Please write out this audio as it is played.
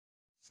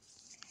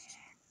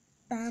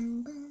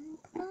Bum bum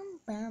bum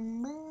bum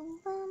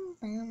bum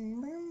bum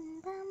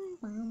bum bum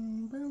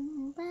bum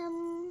bum bum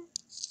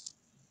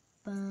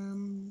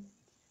bum.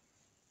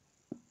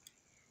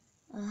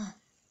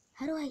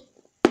 How do I?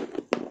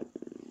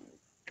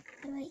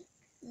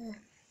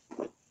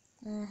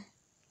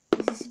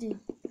 What's this do?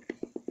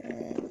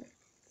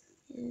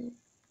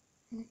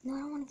 No, I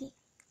don't want to get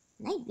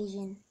night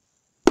vision.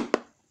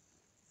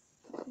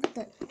 What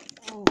the?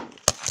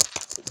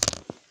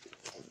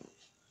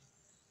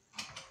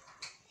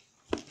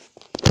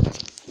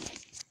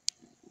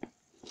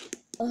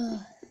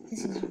 Oh,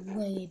 this is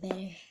way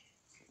better.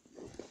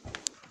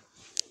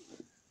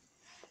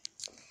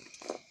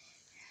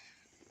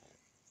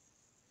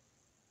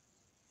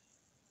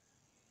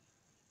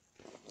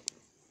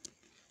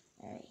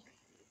 Alright.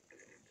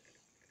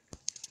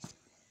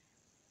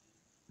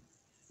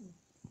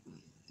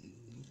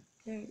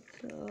 There we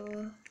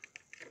go.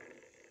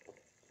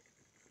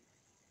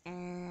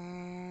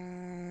 And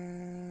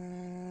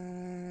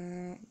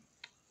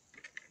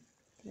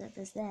that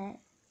does that.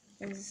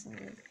 This is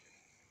something.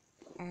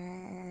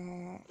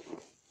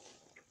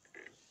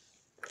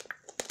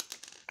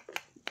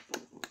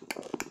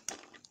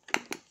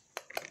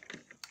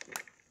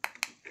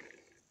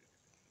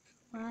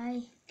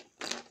 Why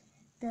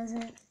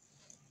doesn't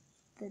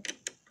the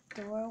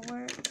door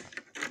work?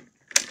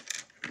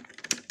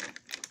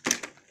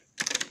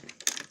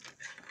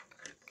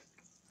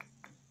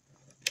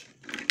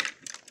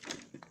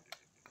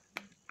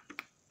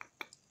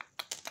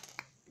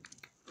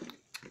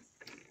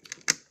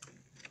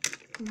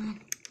 Come on.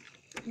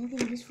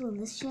 Anything useful in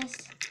this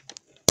chest?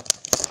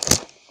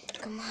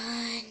 Come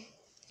on.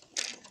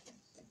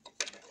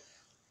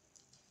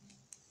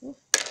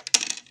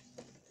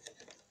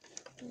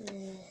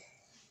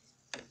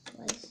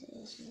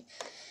 Slices.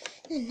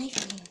 There's a knife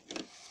in here.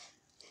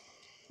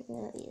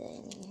 Not leave that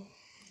in here.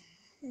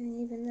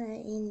 Leaving that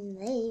in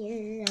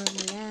there. I'm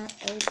not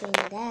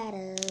opening that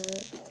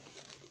up.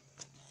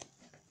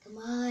 Come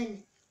on.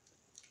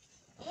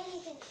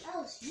 Anything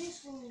else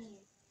useful in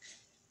here?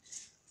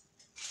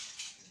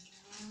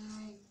 Come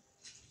on.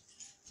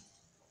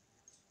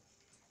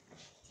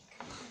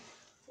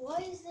 Why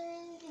is there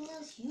anything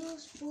else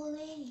useful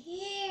in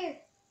here?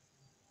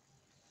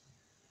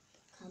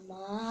 Come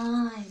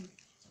on,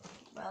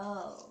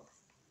 bro.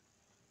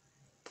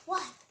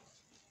 What?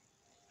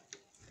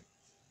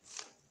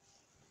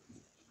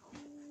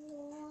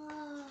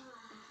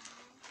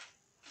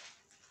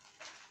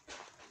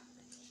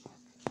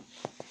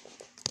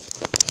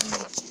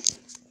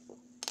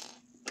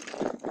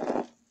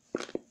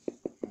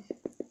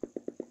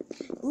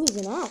 Ooh,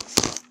 an axe.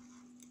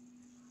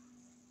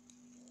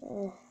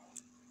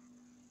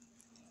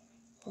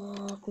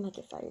 I might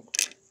get fired.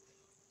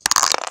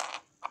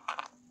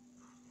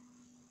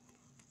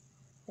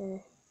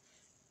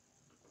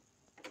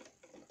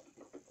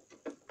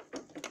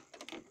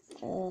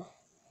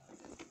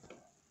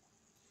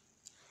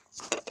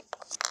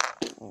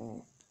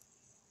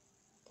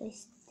 Do I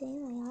stay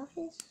in my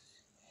office?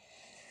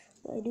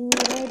 What do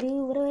I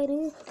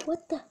do?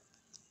 What the?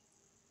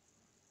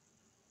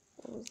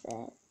 What was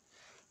that?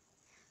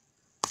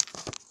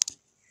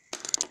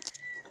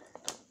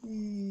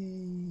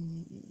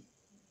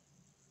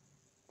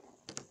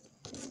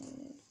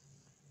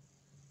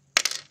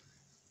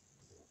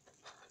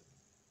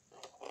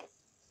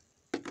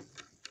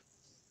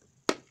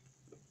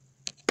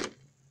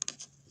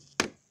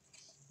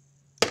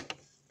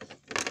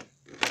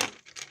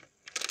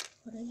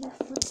 What are your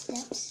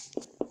footsteps?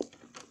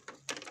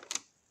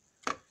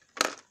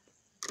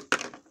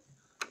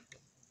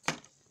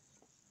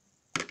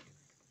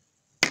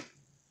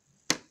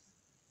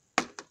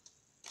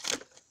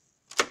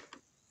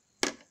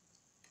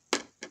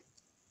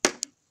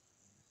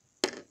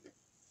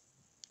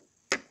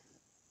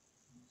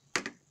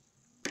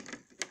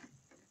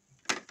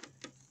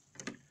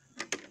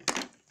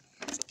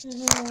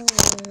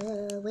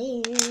 Where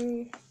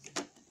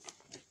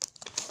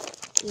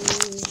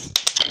is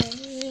the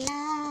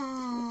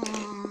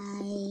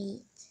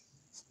light?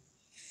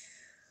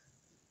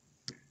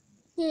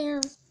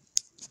 Yeah.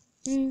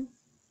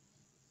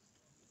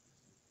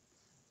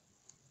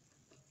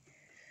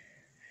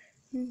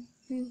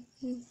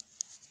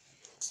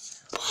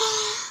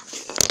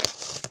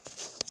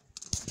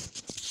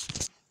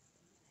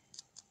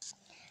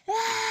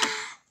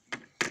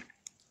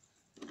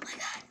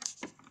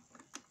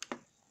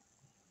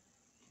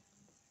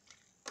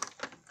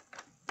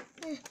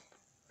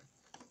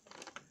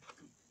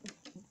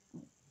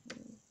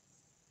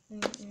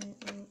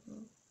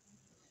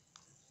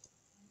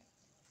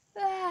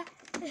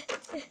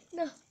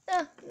 No.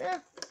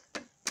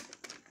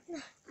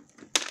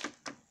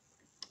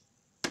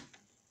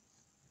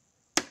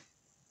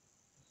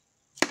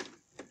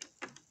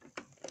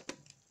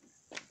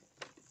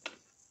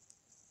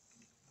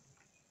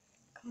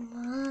 Come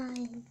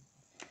on.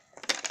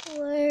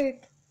 Work.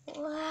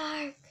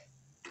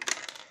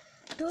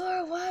 Door,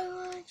 why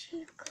won't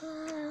you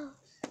close?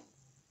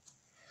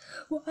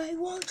 Why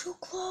won't you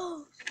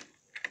close?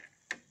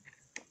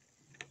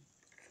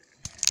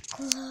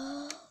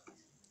 Close.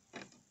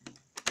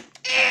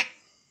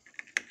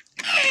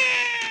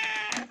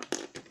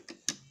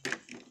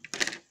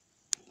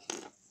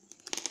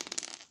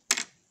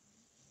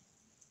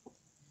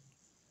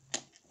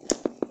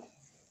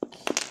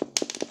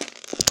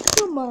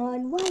 Come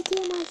on, why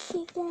can't my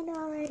shit done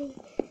already?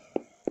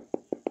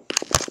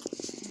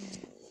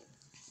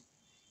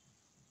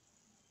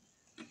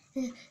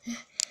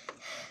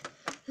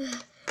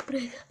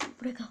 Where'd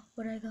I go?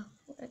 Where'd I go?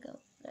 Where'd I go?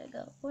 Where'd I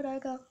go? Where'd I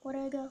go? Where'd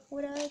I go?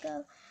 Where'd I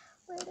go?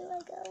 Where do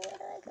I go? Where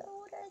do I go?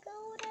 Where do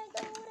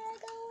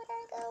I go? Where do I go?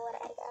 Where do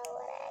I go?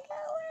 Where do I go?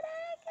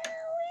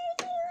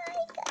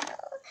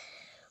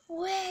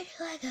 Where do I go? Where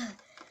do I go? Where do I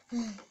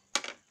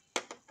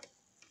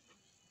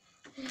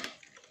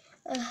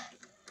go?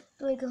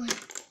 Do I go in?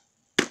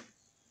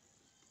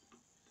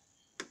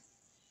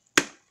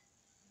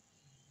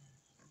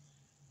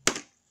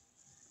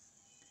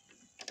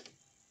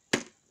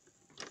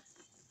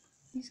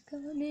 He's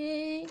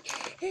coming.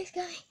 He's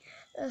coming.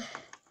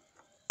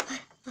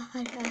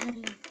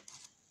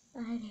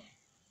 Hide here.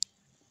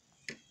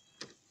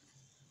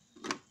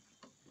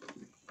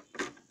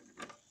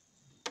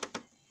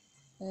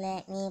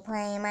 Let me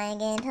play my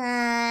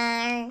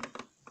guitar.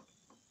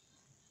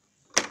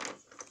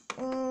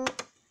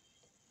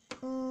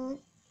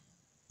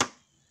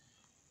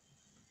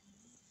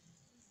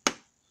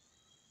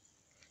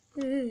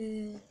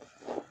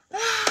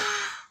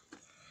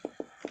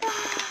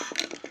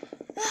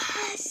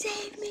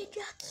 Save me,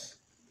 Ducky.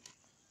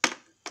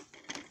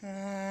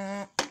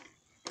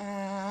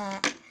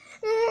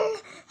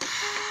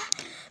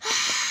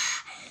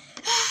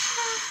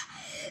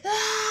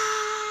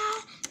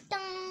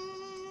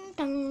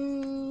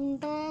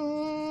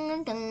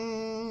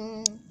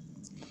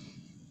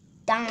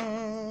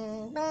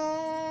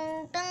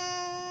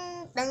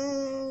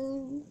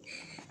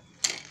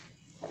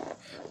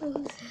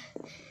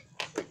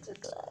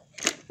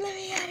 Let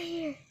me out of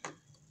here.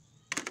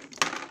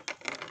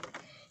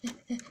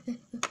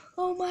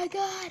 Oh my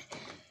God.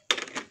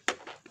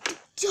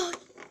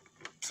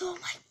 Oh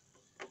my.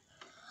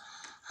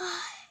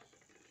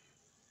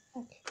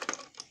 Okay.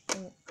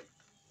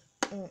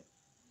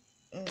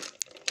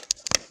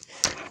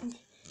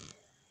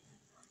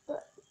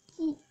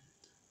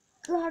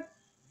 God.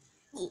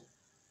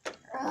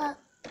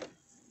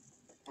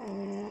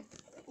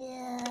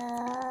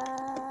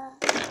 Yeah.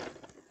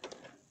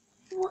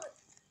 What?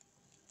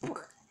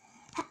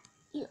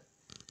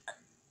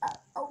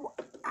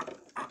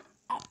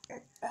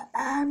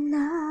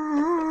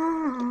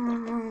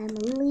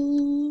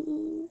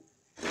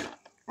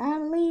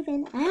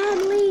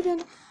 I'm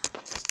leaving.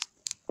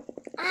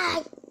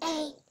 I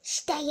ain't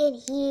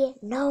staying here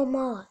no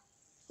more.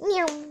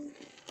 Meow.